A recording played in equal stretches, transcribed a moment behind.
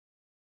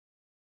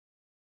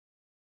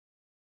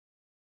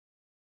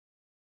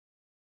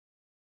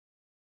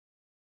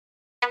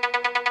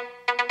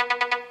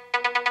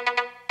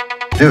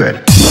Do it.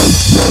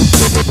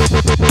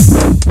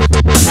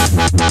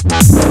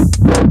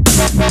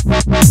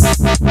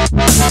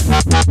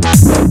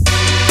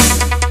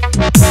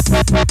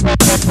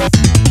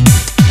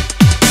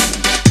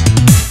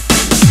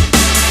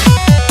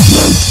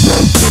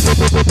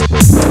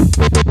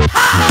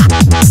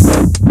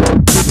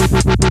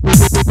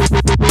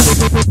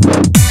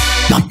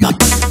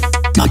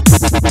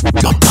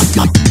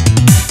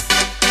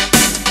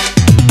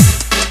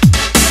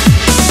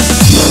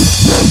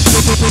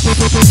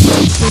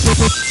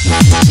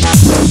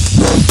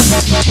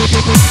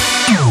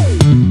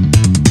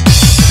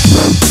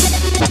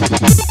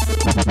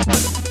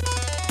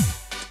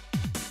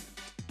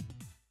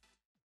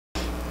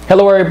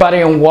 Hello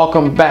everybody and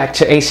welcome back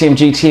to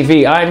A.C.M.G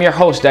TV. I am your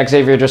host,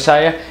 Xavier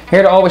Josiah,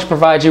 here to always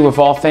provide you with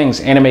all things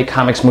anime,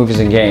 comics,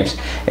 movies, and games.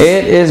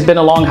 It has been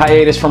a long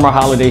hiatus from our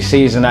holiday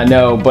season, I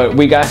know, but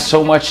we got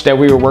so much that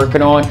we were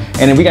working on,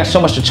 and we got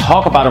so much to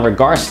talk about in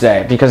regards to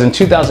that, because in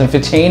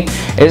 2015,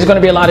 there's going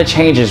to be a lot of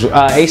changes.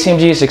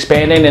 A.C.M.G is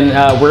expanding,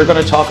 and we're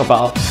going to talk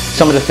about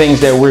some of the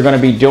things that we're going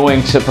to be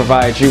doing to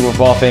provide you with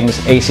all things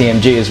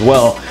A.C.M.G as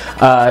well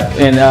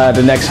in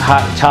the next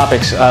hot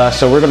topics.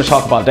 So we're going to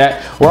talk about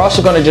that. We're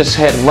also going to just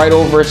head right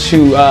over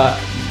to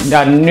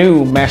a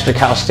new Master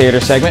House Theater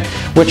segment,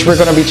 which we're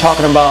going to be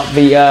talking about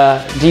the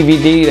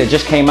DVD that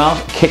just came out,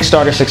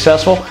 Kickstarter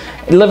successful,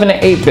 Living in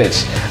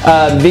 8-Bits.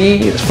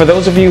 For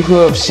those of you who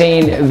have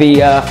seen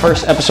the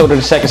first episode of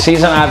the second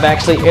season, I've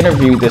actually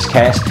interviewed this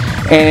cast,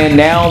 and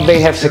now they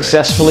have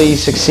successfully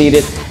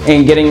succeeded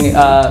in getting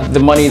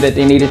the money that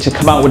they needed to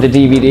come out with the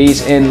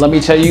DVDs. And let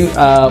me tell you,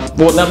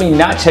 well, let me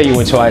not tell you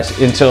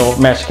until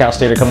Master House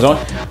Theater comes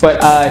on, but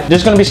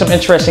there's going to be some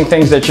interesting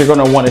things that you're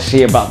going to want to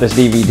see about this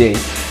DVD.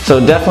 So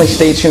definitely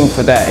stay tuned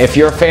for that. If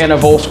you're a fan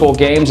of old school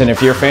games and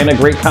if you're a fan of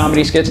great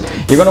comedy skits,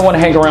 you're going to want to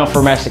hang around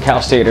for Master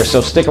House Theater, so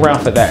stick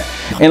around for that.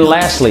 And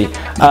lastly,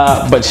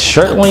 but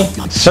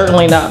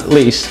certainly not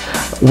least,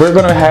 we're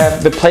going to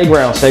have the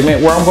Playground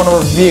segment where I'm going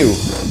to review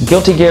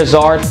Guilty Gear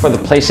Zard for the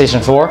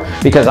PlayStation 4,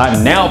 because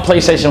I'm now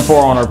PlayStation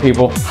 4 owner,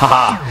 people.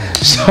 Haha.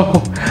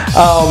 So,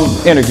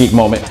 inner geek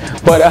moment.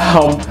 But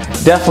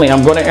definitely,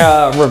 I'm going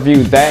to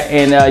review that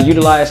and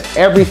utilize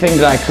everything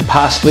that I could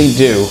possibly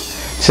do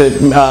to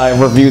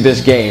review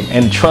this game.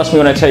 And trust me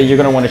when I tell you, you're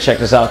going to want to check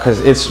this out because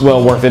it's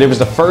well worth it. It was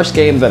the first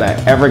game that I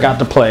ever got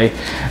to play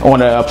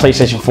on a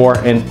PlayStation 4,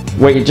 and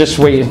just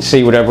wait and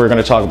see whatever we're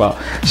going to talk about.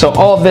 So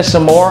all of this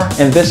and more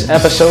in this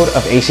episode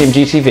of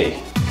A.C.M.G TV.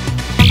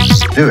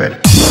 Do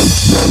it.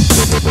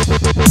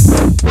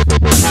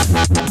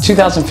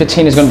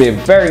 2015 is going to be a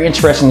very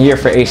interesting year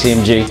for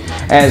A.C.M.G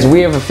as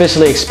we have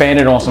officially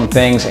expanded on some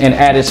things and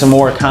added some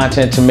more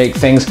content to make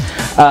things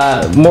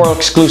more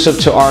exclusive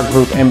to our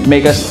group and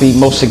make us the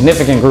most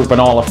significant group in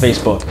all of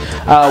Facebook.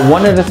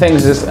 One of the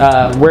things is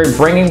we're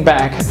bringing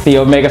back the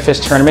Omega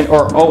Fist Tournament,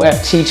 or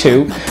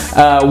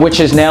OFT2, which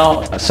is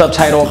now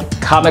subtitled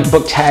Comic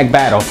Book Tag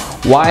Battle.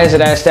 Why is it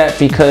as that?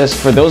 Because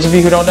for those of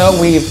you who don't know,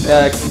 we've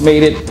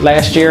made it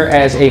last year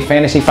as a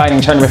fantasy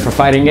fighting tournament for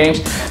fighting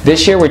games.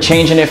 This year we're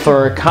changing it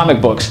for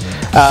comic books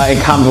and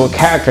comic book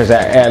characters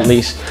at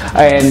least.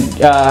 And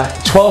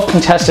 12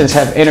 contestants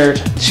have entered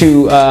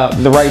to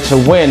the right to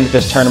win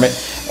this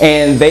tournament,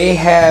 and they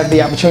have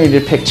the opportunity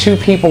to pick 2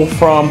 people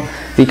from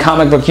the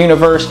comic book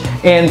universe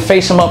and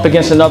face them up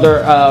against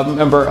another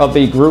member of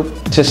the group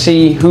to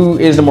see who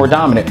is the more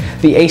dominant.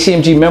 The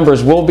A.C.M.G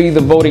members will be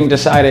the voting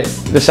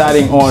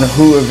deciding on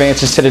who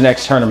advances to the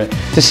next tournament,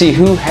 to see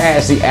who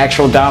has the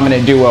actual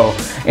dominant duo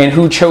and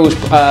who chose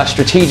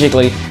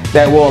strategically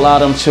that will allow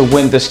them to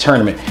win this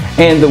tournament.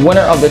 And the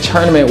winner of the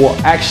tournament will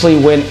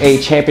actually win a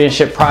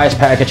championship prize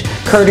package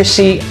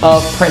courtesy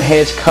of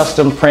Printhead's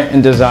Custom Print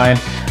and Design,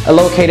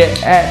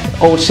 located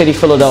at Old City,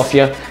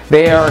 Philadelphia.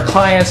 They are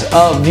clients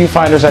of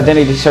Viewfinder's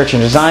Identity Search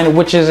and Design,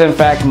 which is in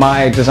fact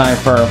my design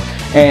firm,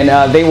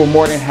 and they were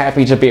more than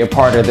happy to be a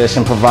part of this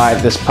and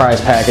provide this prize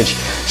package.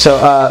 So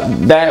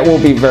that will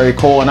be very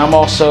cool. And I'm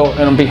also,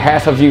 on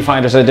behalf of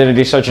Viewfinder's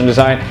Identity Search and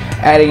Design,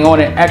 adding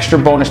on an extra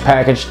bonus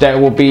package that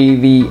will be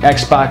the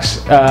Xbox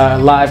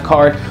Live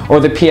card, or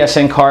the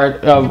PSN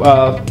card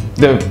of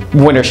the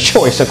winner's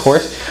choice, of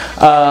course.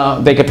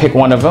 They could pick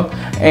one of them,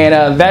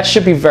 and that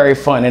should be very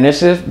fun. And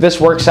if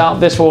this works out,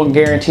 this will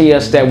guarantee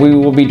us that we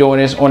will be doing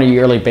this on a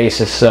yearly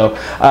basis. So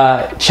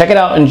check it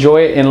out,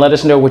 enjoy it, and let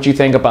us know what you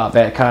think about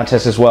that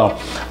contest as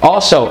well.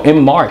 Also,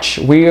 in March,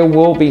 we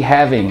will be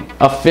having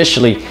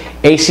officially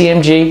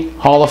A.C.M.G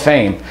Hall of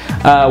Fame.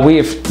 We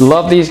have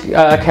loved these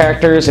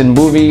characters in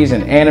movies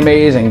and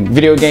animes and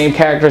video game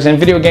characters and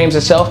video games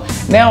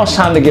itself. Now it's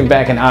time to give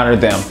back and honor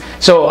them.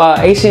 So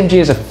A.C.M.G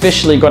is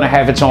officially going to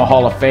have its own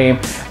Hall of Fame,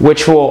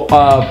 which will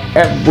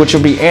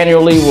be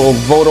annually. We'll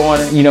vote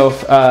on, you know,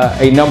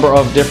 a number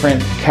of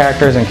different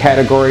characters and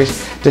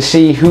categories to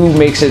see who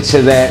makes it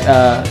to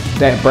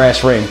that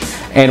brass ring,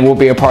 and we'll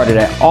be a part of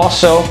that.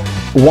 Also,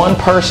 one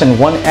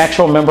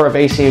actual member of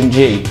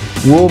A.C.M.G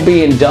will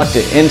be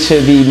inducted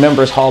into the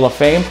Members Hall of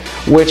Fame,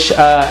 which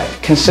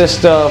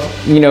consists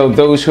of, you know,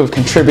 those who have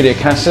contributed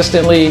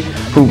consistently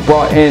who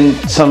brought in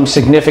some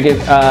significant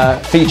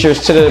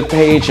features to the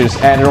page,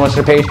 just added onto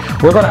the page.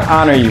 We're going to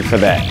honor you for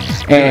that.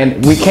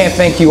 And we can't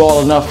thank you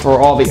all enough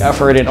for all the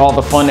effort and all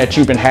the fun that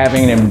you've been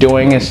having and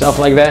doing and stuff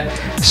like that.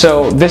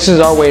 So this is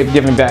our way of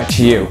giving back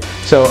to you.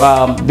 So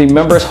the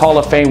Members Hall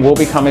of Fame will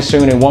be coming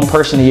soon, and one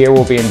person a year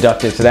will be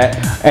inducted to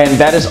that. And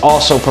that is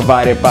also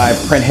provided by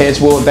Printheads.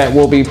 That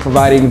will be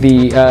providing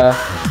the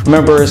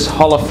Members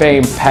Hall of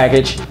Fame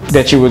package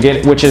that you will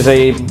get, which is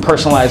a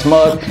personalized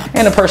mug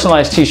and a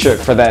personalized t-shirt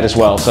for that as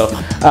well. So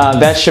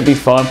that should be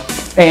fun.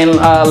 And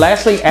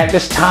lastly, at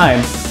this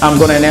time, I'm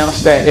going to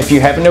announce that if you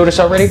haven't noticed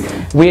already,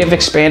 we have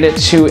expanded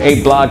to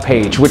a blog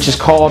page, which is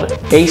called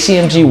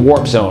ACMG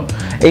Warp Zone.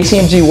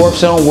 ACMG Warp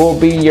Zone will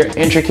be your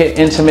intricate,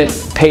 intimate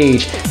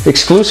page,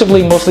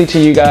 exclusively mostly to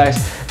you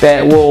guys,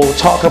 that will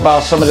talk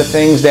about some of the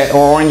things that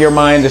are on your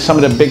mind, some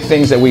of the big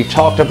things that we've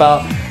talked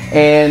about,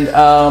 and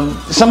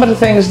some of the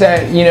things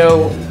that, you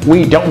know,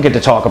 we don't get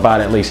to talk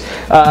about, at least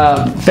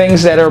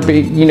things that are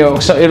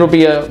so it'll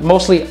be a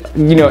mostly,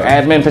 you know,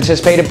 admin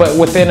participated, but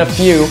within a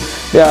few,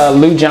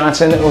 Lou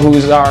Johnson,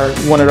 who's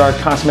one of our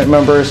consummate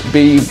members,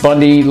 B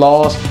Bundy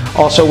Laws,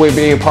 also will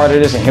be a part of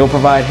this, and he'll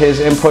provide his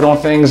input on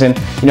things, and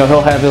you know,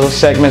 he'll have those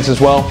segments as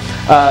well.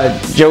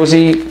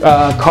 Josie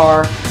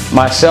Carr,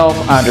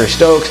 myself, Andre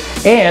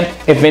Stokes, and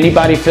if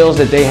anybody feels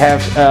that they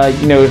have,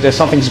 you know, that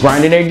something's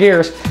grinding their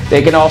gears,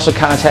 they can also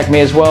contact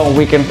me as well, and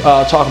we can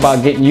talk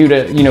about getting you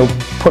to, you know,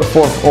 put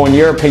forth on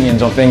your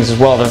opinions on things as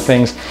well, the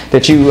things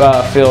that you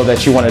feel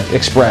that you want to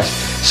express.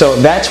 So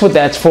that's what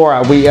that's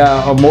for. We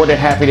are more than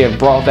happy to have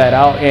brought that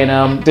out,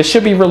 and this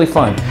should be really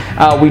fun.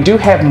 We do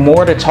have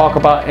more to talk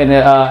about, and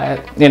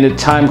the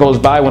time goes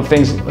by when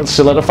things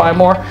solidify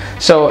more.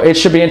 So it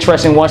should be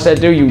interesting. Once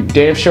that do, you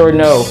damn sure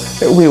know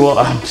that we will,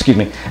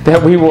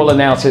 that we will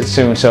announce it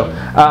soon. So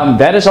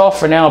that is all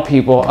for now,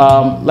 people.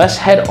 Let's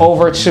head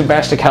over to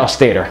Master House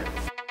Theater.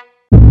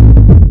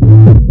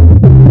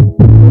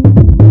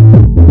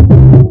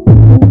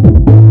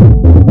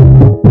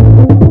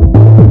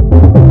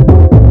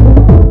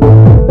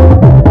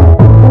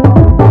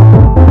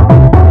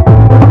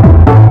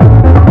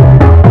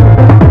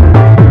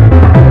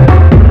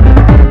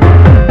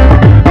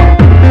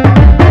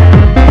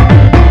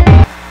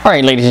 All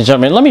right, ladies and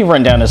gentlemen, let me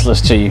run down this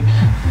list to you.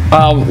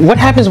 What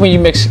happens when you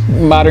mix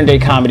modern day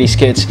comedy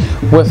skits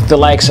with the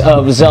likes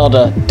of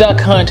Zelda, Duck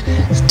Hunt,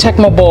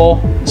 Tecmo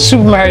Bowl,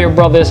 Super Mario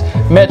Brothers,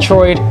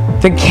 Metroid,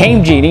 the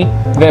Game Genie,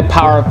 the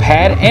Power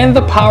Pad, and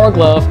the Power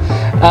Glove,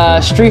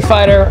 Street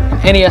Fighter,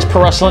 NES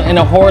Pro Wrestling, and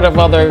a horde of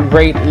other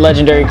great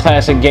legendary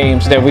classic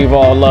games that we've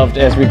all loved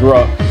as we grew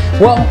up?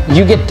 Well,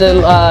 you get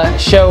the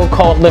show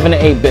called Living in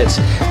 8 Bits.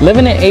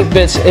 Living in 8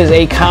 Bits is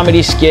a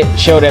comedy skit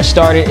show that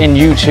started in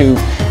YouTube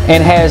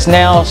and has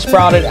now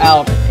sprouted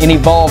out and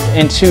evolved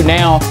into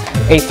now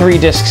a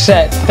 3-disc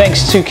set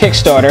thanks to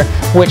Kickstarter,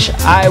 which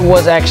I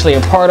was actually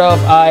a part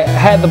of. I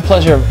had the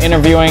pleasure of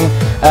interviewing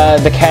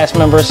the cast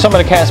members, some of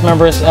the cast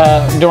members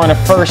during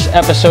the first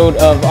episode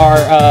of our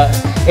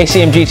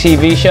A.C.M.G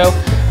TV show.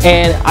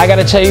 And I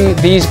gotta tell you,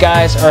 these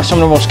guys are some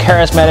of the most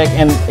charismatic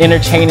and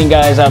entertaining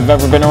guys I've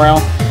ever been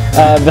around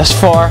thus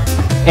far.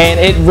 And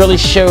it really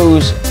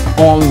shows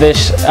on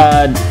this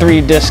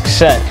 3-disc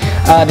set.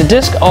 The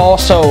disc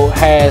also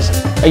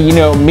has, you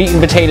know, meat and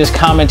potatoes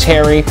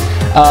commentary.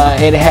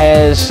 It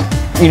has,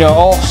 you know,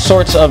 all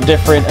sorts of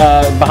different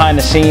behind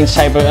the scenes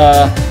type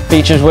of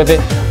features with it.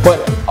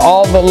 But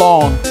all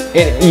along,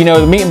 you know,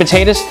 the meat and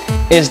potatoes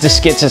is the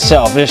skits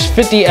itself. There's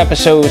 50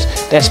 episodes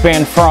that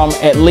span from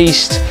at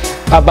least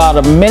about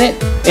a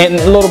minute and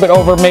a little bit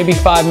over, maybe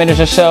 5 minutes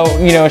or so,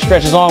 you know, it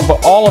stretches long,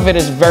 but all of it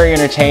is very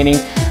entertaining.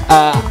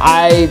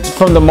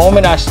 From the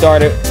moment I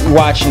started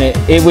watching it,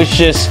 it was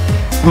just,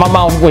 my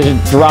mouth was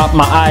dropped,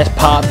 my eyes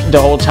popped the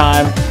whole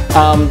time.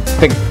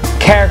 The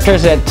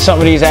characters that some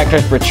of these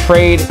actors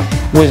portrayed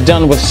was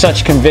done with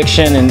such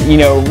conviction and, you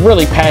know,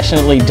 really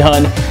passionately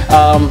done.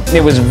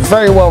 It was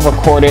very well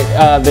recorded.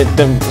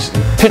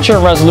 The picture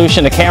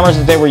resolution, the cameras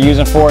that they were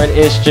using for it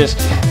is just,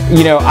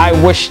 you know, I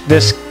wish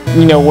this,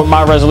 you know, what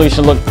my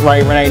resolution looked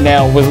right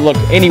now would look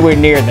anywhere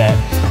near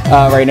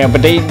that right now.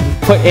 But they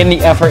put in the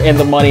effort and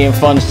the money and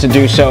funds to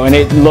do so, and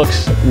it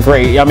looks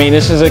great. I mean,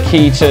 this is a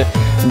key to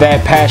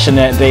that passion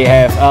that they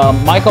have.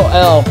 Michael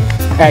L.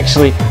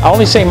 Actually, I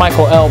only say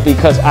Michael L.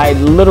 because I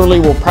literally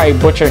will probably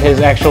butcher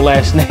his actual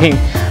last name.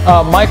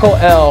 Michael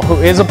L.,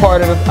 who is a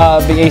part of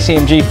the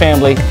ACMG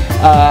family,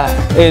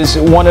 is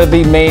one of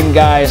the main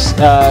guys,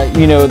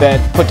 you know,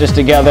 that put this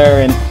together,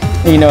 and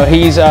you know,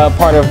 he's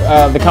part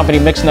of the company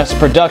Mixed Nuts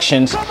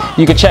Productions.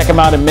 You can check him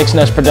out at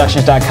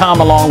mixednutsproductions.com,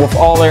 along with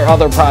all their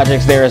other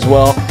projects there as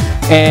well.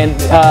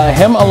 And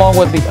him, along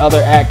with the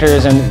other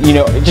actors, and you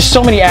know, just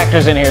so many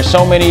actors in here,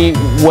 so many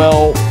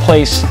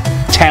well-placed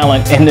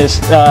talent in this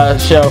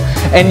show,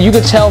 and you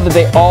could tell that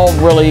they all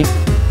really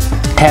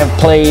have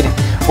played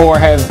or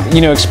have,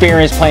 you know,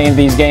 experienced playing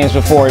these games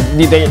before.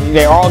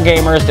 They're all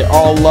gamers, they're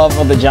all love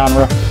of the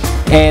genre,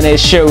 and it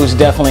shows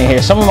definitely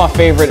here. Some of my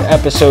favorite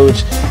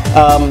episodes,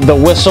 The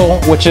Whistle,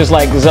 which is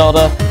like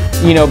Zelda,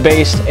 you know,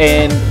 based,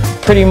 and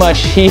pretty much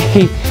he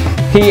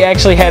he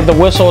actually had the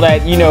whistle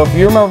that, you know, if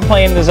you remember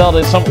playing the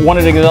Zelda, one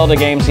of the Zelda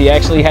games, he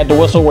actually had the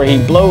whistle where he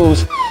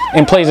blows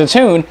and plays a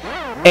tune,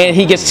 and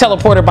he gets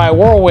teleported by a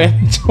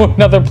whirlwind to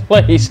another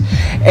place,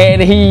 and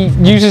he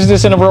uses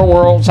this in a real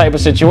world type of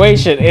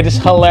situation. It is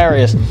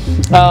hilarious.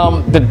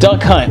 The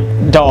Duck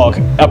Hunt dog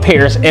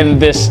appears in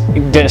this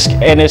disc,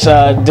 and this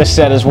disc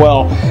set as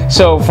well.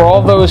 So for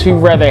all those who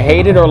rather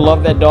hate it or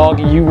love that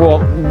dog, you will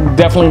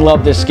definitely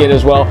love this skit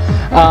as well.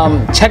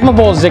 Tecmo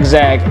Bowl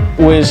Zigzag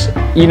was,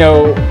 you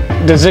know,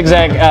 the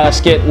Zigzag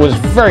skit was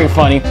very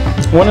funny.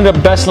 One of the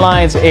best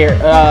lines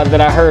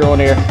that I heard on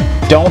there: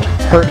 "Don't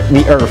hurt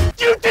the earth."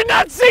 You did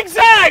not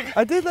zigzag!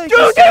 I did like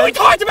Dude, we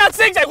talked about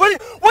zigzag!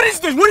 What is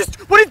this? What is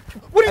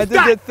I did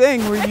that? the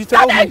thing where you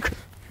told me.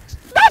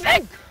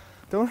 Nothing!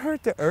 Don't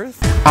hurt the earth.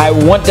 I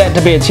want that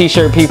to be a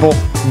t-shirt, people.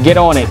 Get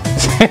on it.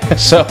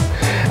 So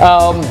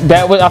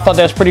I thought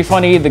that was pretty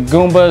funny. The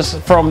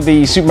Goombas from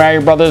the Super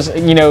Mario Brothers,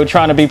 you know,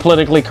 trying to be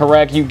politically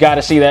correct. You got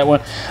to see that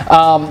one.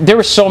 There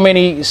were so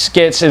many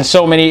skits and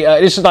so many.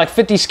 This is like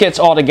 50 skits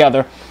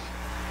altogether.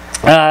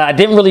 I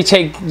didn't really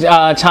take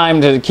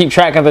time to keep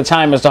track of the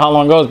time as to how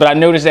long it goes, but I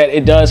noticed that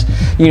it does,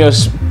 you know,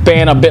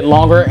 span a bit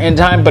longer in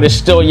time, but it's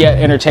still yet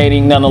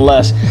entertaining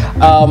nonetheless.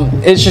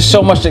 It's just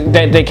so much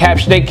that they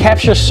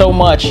capture so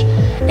much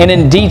and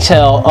in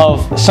detail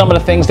of some of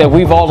the things that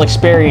we've all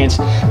experienced,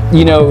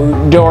 you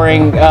know,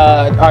 during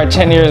our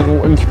 10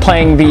 years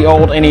playing the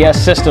old NES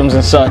systems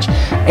and such.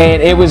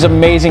 And it was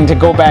amazing to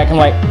go back and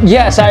like,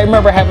 yes, I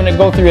remember having to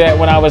go through that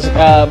when I was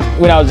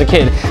a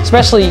kid,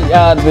 especially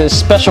the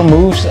special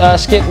moves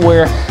skit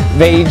where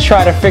they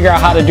try to figure out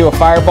how to do a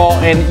fireball.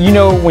 And you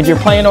know, when you're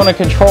playing on a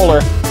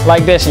controller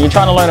like this and you're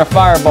trying to learn a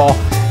fireball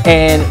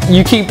and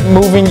you keep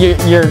moving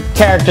your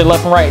character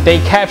left and right, they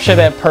capture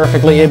that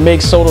perfectly. It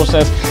makes total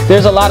sense.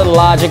 There's a lot of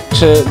logic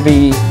to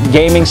the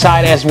gaming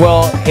side as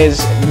well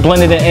as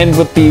blending it in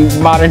with the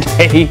modern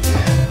day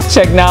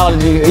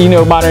technology, you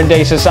know, modern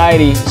day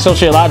society,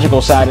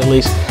 sociological side at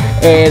least.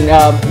 And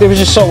it was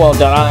just so well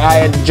done.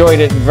 I enjoyed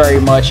it very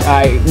much.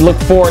 I look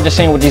forward to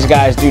seeing what these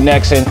guys do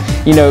next, and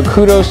you know,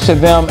 kudos to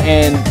them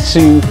and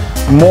to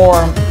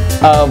more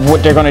of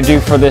what they're going to do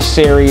for this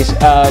series.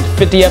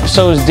 50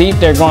 episodes deep,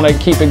 they're going to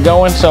keep it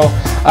going, so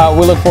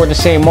we look forward to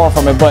seeing more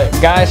from it. But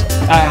guys,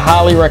 I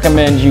highly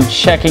recommend you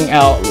checking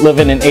out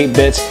Living in 8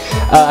 Bits.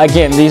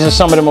 Again, these are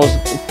some of the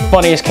most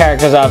funniest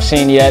characters I've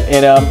seen yet,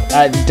 and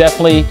I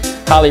definitely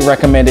highly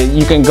recommend it.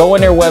 You can go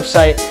on their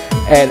website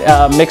at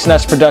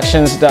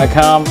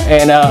mixnutsproductions.com,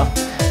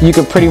 and you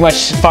can pretty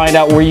much find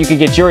out where you can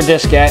get your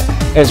disc at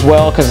as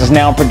well, because it's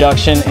now in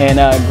production. And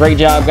great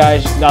job,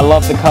 guys. I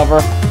love the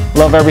cover,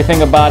 love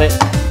everything about it.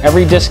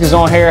 Every disc is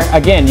on here.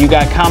 Again, you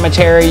got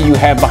commentary, you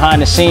have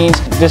behind the scenes.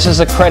 This is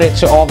a credit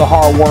to all the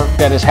hard work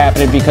that is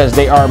happening because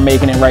they are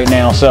making it right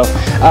now. So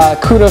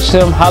kudos to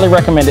them, highly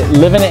recommend it.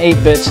 Living in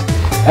 8 Bits,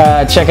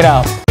 check it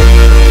out.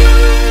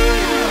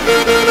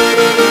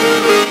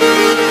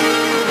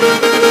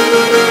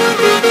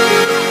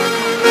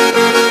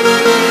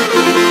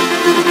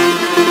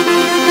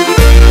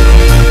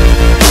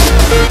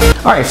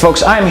 Alright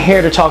folks, I'm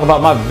here to talk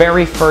about my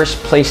very first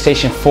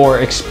PlayStation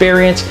 4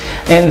 experience,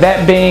 and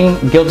that being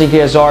Guilty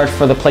Gear Xrd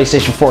for the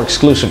PlayStation 4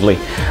 exclusively.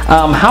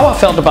 How I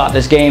felt about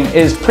this game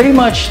is pretty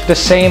much the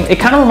same. It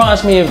kind of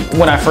reminds me of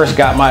when I first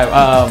got my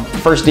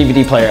first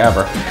DVD player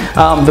ever.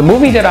 The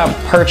movie that I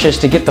purchased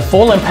to get the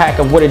full impact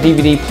of what a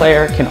DVD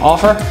player can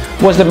offer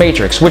was The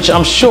Matrix, which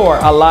I'm sure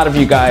a lot of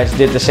you guys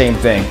did the same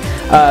thing.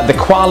 The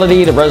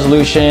quality, the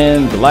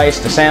resolution, the lights,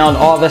 the sound,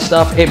 all this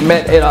stuff, it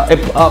met it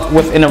up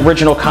with an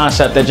original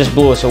concept that just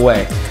blew us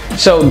away.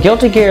 So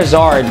Guilty Gear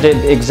Xrd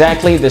did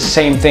exactly the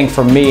same thing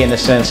for me, in the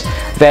sense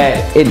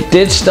that it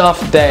did stuff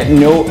that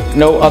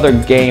no other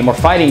game, or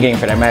fighting game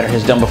for that matter,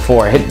 has done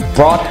before. It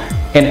brought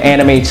an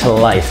anime to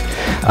life.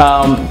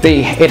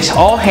 It's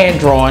all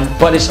hand-drawn,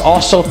 but it's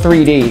also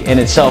 3D in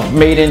itself,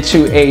 made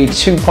into a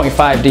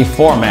 2.5D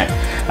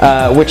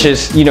format, which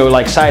is, you know,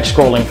 like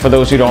side-scrolling for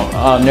those who don't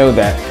know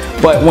that.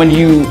 But when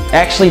you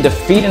actually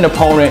defeat an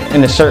opponent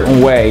in a certain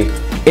way,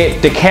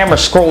 the camera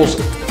scrolls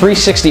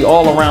 360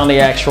 all around the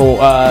actual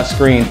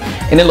screen,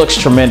 and it looks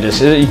tremendous.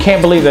 You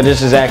can't believe that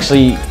this is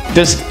actually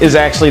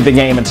the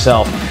game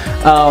itself.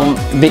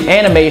 The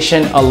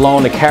animation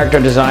alone, the character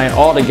design,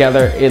 all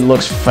together, it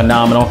looks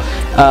phenomenal.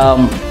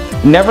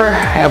 Never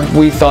have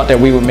we thought that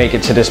we would make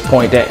it to this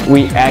point, that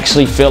we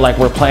actually feel like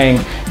we're playing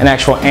an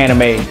actual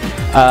anime,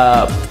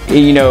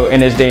 you know,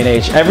 in this day and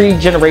age. Every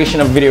generation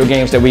of video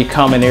games that we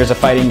come in, there's a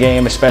fighting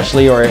game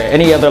especially, or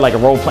any other like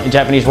a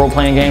Japanese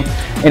role-playing game,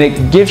 and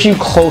it gives you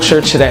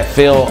closer to that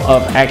feel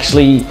of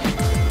actually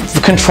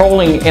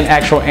controlling an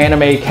actual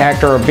anime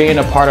character or being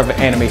a part of an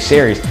anime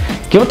series.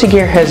 Guilty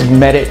Gear has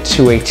met it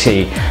to a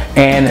T,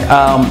 and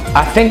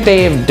I think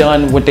they have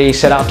done what they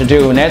set out to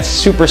do, and that's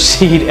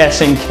supersede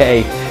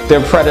S&K,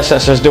 their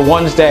predecessors, the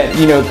ones that,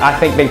 you know, I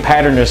think they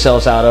patterned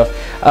themselves out of.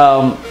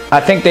 I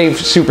think they've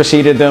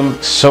superseded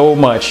them so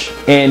much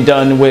and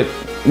done what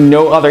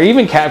no other,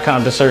 even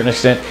Capcom to a certain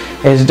extent,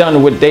 has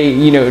done what they,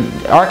 you know,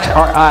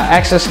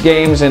 Access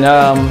Games and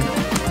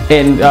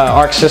in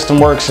Arc System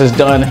Works has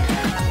done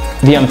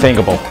the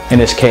unthinkable in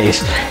this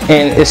case,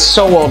 and it's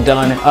so well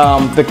done.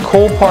 The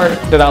cool part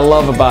that I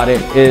love about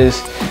it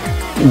is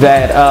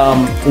that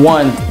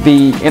one,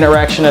 the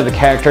interaction of the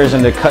characters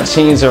and the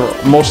cutscenes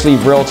are mostly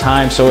real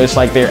time, so it's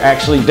like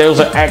those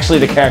are actually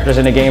the characters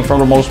in the game for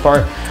the most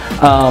part.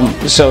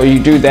 So you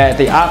do that.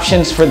 The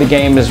options for the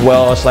game as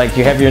well, it's like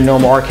you have your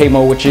normal arcade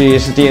mode, which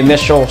is the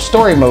initial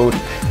story mode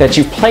that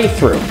you play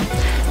through.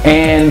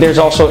 And there's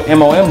also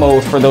MOM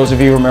mode, for those of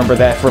you who remember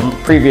that from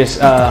previous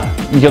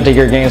Guilty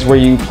Gear games, where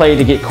you play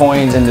to get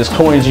coins, and there's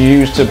coins you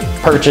use to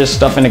purchase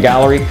stuff in the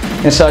gallery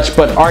and such.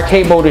 But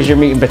arcade mode is your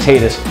meat and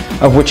potatoes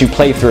of what you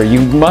play through.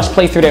 You must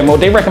play through that mode.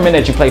 They recommend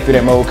that you play through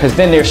that mode, because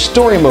then there's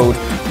story mode,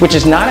 which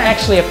is not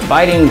actually a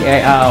fighting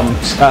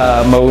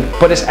mode,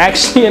 but it's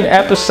actually an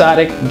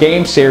episodic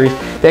game series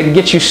that can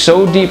get you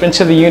so deep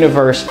into the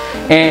universe.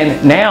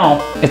 And now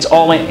it's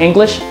all in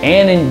English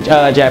and in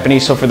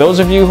Japanese. So for those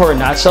of you who are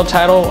not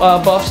subtitle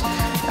buffs,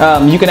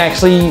 you can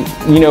actually,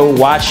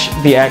 watch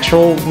the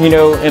actual,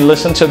 and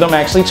listen to them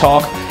actually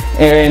talk.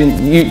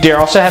 And they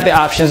also have the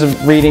options of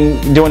doing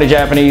the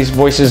Japanese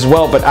voices as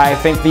well. But I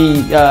think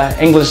the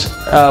English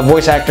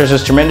voice actors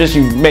is tremendous.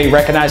 You may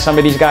recognize some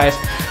of these guys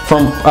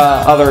from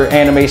other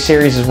anime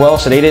series as well.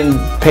 So they didn't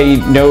pay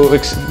no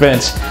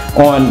expense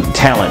on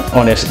talent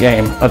on this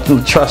game.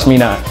 Trust me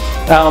not.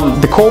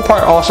 The cool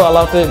part also I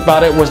loved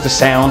about it was the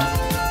sound.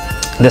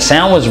 The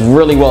sound was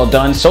really well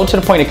done, so to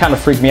the point it kind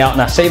of freaked me out.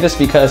 And I say this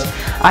because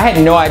I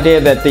had no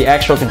idea that the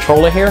actual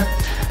controller here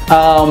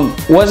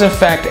was in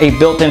fact a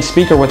built-in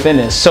speaker within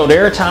this. So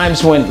there are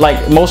times when,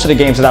 like most of the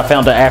games that I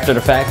found out after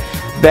the fact,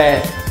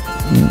 that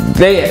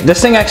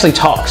this thing actually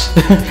talks.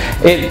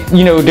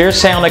 There's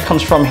sound that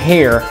comes from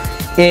here,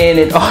 and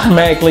it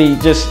automatically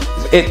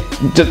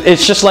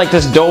it's just like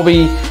this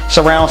Dolby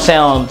surround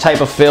sound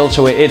type of feel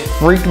to it. It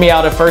freaked me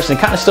out at first, and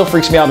it kind of still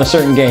freaks me out in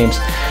certain games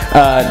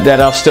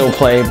that I'll still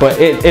play, but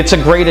it's a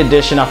great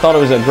addition. I thought it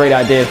was a great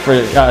idea for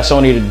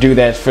Sony to do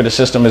that for the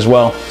system as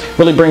well.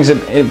 Really brings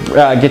it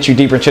gets you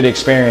deeper into the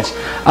experience.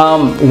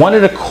 One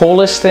of the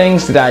coolest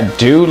things that I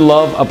do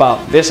love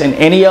about this and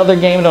any other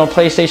game on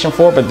PlayStation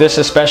 4, but this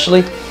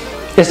especially,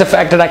 is the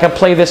fact that I can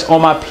play this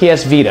on my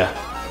PS Vita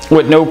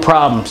with no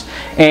problems.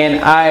 And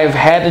I've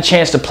had the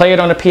chance to play it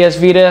on the PS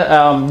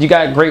Vita. You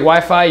got great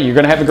Wi-Fi, you're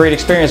gonna have a great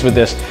experience with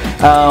this.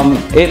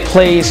 It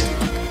plays,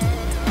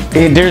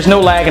 there's no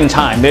lag in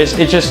time. It's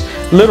just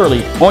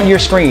literally on your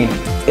screen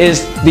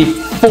is the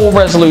full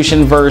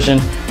resolution version,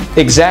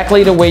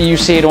 exactly the way you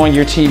see it on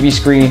your TV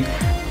screen.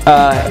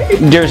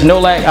 There's no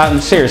lag. I'm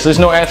serious, there's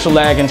no actual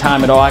lag in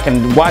time at all. I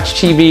can watch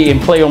TV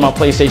and play on my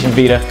PlayStation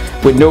Vita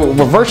with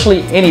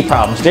virtually any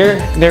problems.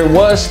 There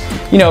was,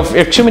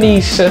 if too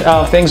many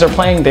things are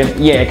playing,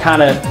 then yeah, it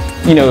kind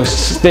of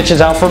stitches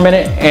out for a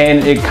minute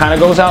and it kind of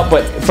goes out.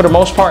 But for the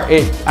most part,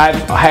 I've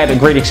had a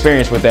great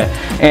experience with that.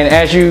 And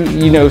as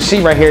you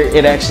see right here,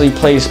 it actually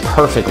plays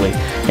perfectly.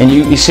 And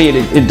you see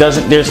it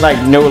doesn't. There's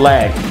like no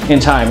lag in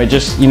time. It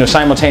just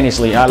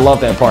simultaneously. I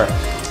love that part.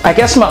 I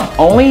guess my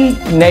only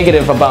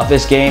negative about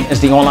this game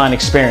is the online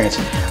experience.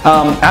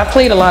 I've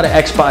played a lot of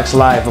Xbox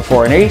Live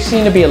before, and they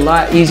seem to be a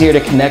lot easier to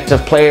connect to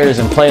players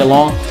and play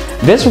along.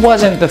 This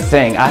wasn't the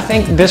thing. I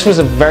think this was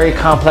a very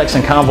complex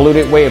and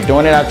convoluted way of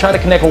doing it. I tried to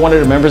connect with one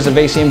of the members of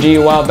A.C.M.G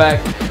a while back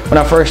when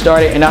I first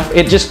started, and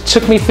it just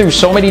took me through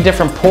so many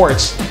different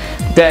ports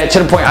that to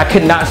the point I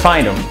could not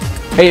find them.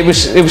 It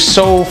was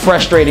so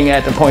frustrating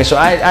at the point, so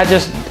I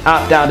just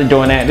opted out of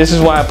doing that. This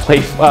is why I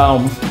play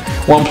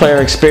one-player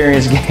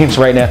experience games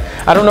right now.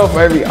 I don't know if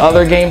every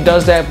other game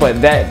does that,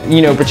 but that,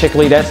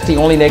 particularly, that's the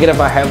only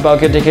negative I have about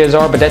Guilty Gear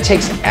Xrd, but that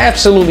takes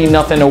absolutely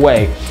nothing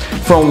away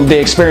from the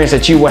experience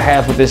that you will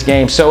have with this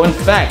game. So in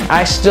fact,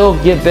 I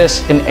still give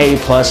this an A+,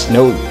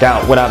 no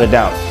doubt, without a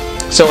doubt.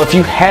 So if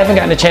you haven't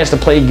gotten a chance to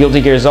play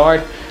Guilty Gear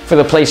Xrd for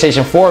the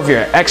PlayStation 4, if you're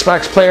an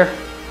Xbox player,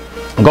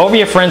 go over to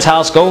your friend's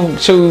house, go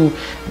to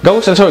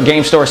a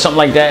game store or something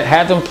like that,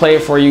 have them play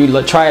it for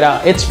you, try it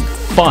out. It's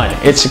fun.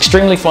 It's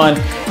extremely fun.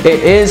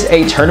 It is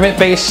a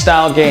tournament-based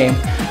style game,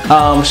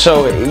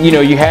 so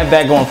you have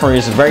that going for you.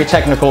 It's very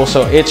technical,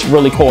 so it's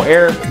really cool.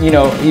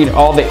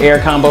 All the air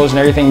combos and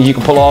everything you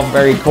can pull off,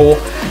 very cool.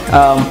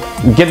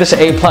 Give this an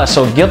A+.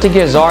 So Guilty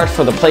Gear Xrd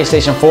for the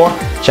PlayStation 4,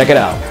 check it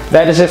out.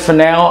 That is it for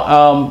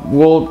now.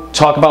 We'll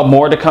talk about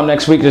more to come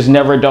next week. There's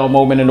never a dull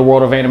moment in the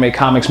world of anime,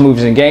 comics,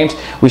 movies, and games.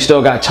 We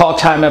still got Talk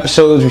Time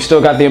episodes. We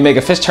still got the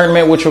Omega Fist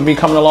tournament, which will be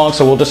coming along,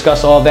 so we'll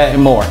discuss all that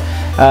and more.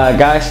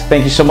 Guys,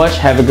 thank you so much.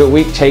 Have a good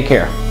week. Take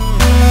care.